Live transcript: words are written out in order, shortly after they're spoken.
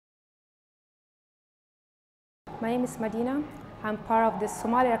My name is Madina. I'm part of the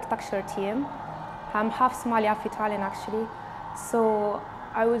Somali Architecture team. I'm half Somali, half Italian actually. So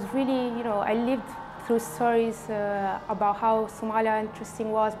I was really, I lived through stories about how Somalia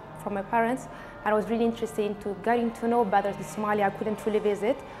interesting was from my parents. And I was really interested into getting to know better the Somalia I couldn't really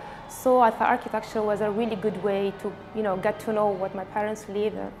visit. So I thought architecture was a really good way to, get to know what my parents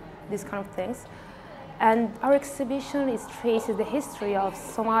live, these kind of things. And our exhibition traces the history of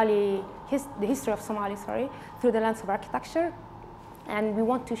Somali, through the lens of architecture. And we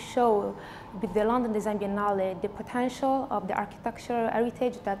want to show with the London Design Biennale the potential of the architectural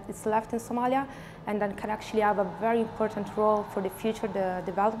heritage that is left in Somalia and that can actually have a very important role for the future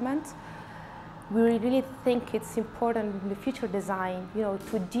development. We really think it's important in the future design,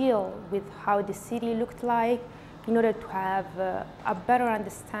 to deal with how the city looked like, in order to have a better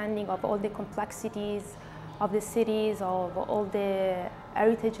understanding of all the complexities of the cities, of all the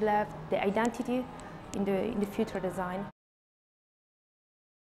heritage left, the identity in the future design.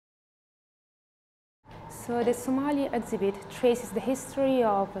 So the Somali exhibit traces the history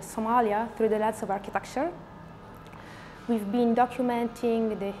of Somalia through the lens of architecture. We've been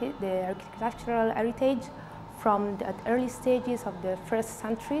documenting the architectural heritage from the early stages of the first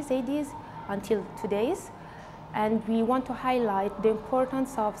centuries AD until today's. And we want to highlight the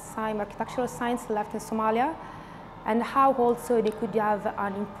importance of architectural science left in Somalia and how also they could have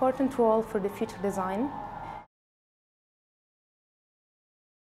an important role for the future design.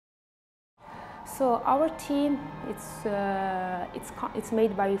 So our team, it's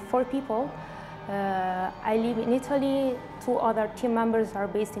made by 4 people. I live in Italy, 2 other team members are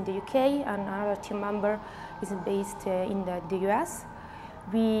based in the UK, and another team member is based in the US.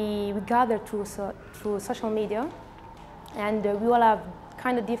 We gather through social media, and we all have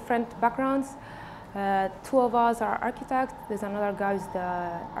kind of different backgrounds. 2 of us are architects. There's another guy who's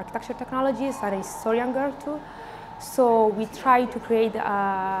the architecture technologist, and a historian girl too. So we try to create,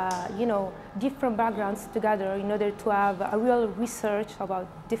 different backgrounds together in order to have a real research about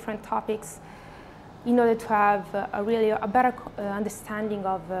different topics, in order to have a better understanding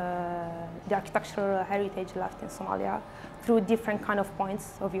of the architectural heritage left in Somalia through different kind of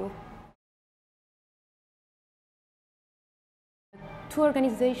points of view. 2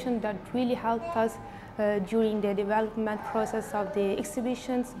 organizations that really helped us during the development process of the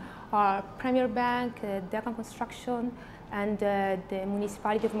exhibitions are Premier Bank, Deccan Construction, and the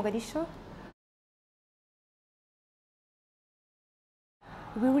Municipality of Mogadishu.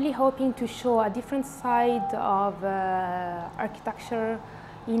 We're really hoping to show a different side of architecture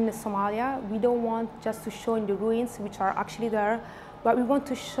in Somalia. We don't want just to show in the ruins, which are actually there, but we want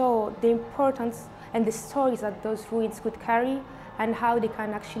to show the importance and the stories that those ruins could carry and how they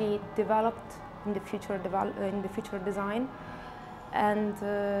can actually develop in the future design. And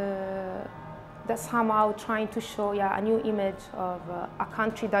that's somehow trying to show a new image of a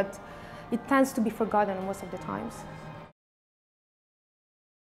country that it tends to be forgotten most of the times.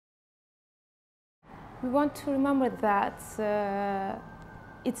 We want to remember that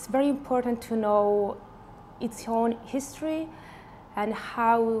it's very important to know its own history and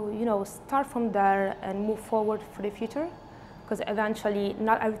how, start from there and move forward for the future. Because eventually,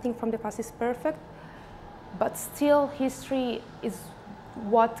 not everything from the past is perfect, but still history is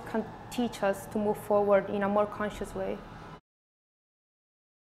what can teach us to move forward in a more conscious way.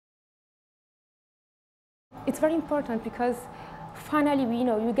 It's very important because finally,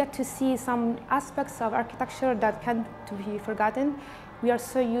 you get to see some aspects of architecture that can't be forgotten. We are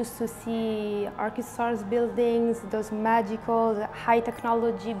so used to see architects' buildings, those magical, high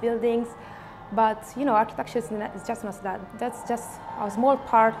technology buildings. But architecture is just not that. That's just a small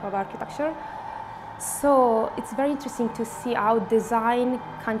part of architecture. So it's very interesting to see how design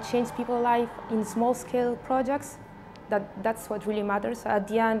can change people's life in small-scale projects. That's what really matters. At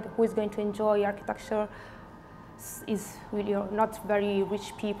the end, who is going to enjoy architecture is really not very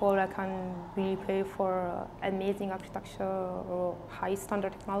rich people that can really pay for amazing architecture or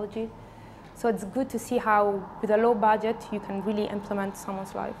high-standard technology. So it's good to see how, with a low budget, you can really implement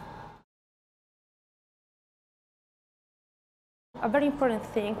someone's life. A very important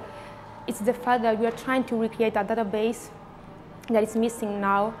thing is the fact that we are trying to recreate a database that is missing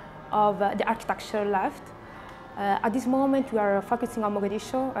now of the architecture left. At this moment, we are focusing on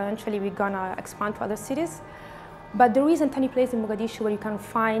Mogadishu. Eventually, we're going to expand to other cities. But there isn't any place in Mogadishu where you can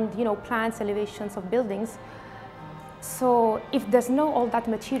find plans, elevations of buildings. So if there's no all that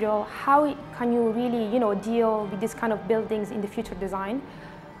material, how can you really deal with this kind of buildings in the future design?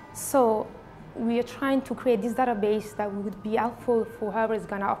 So we are trying to create this database that would be helpful for whoever is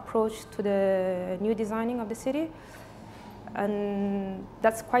going to approach to the new designing of the city. And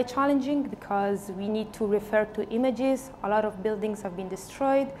that's quite challenging because we need to refer to images. A lot of buildings have been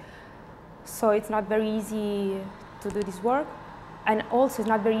destroyed, so it's not very easy to do this work. And also it's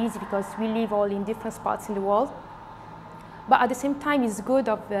not very easy because we live all in different spots in the world. But at the same time, it's good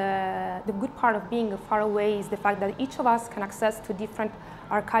the good part of being far away is the fact that each of us can access to different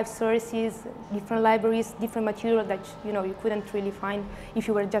archive sources, different libraries, different material that you couldn't really find if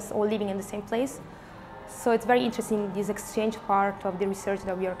you were just all living in the same place. So it's very interesting, this exchange part of the research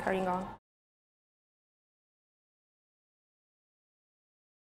that we are carrying on.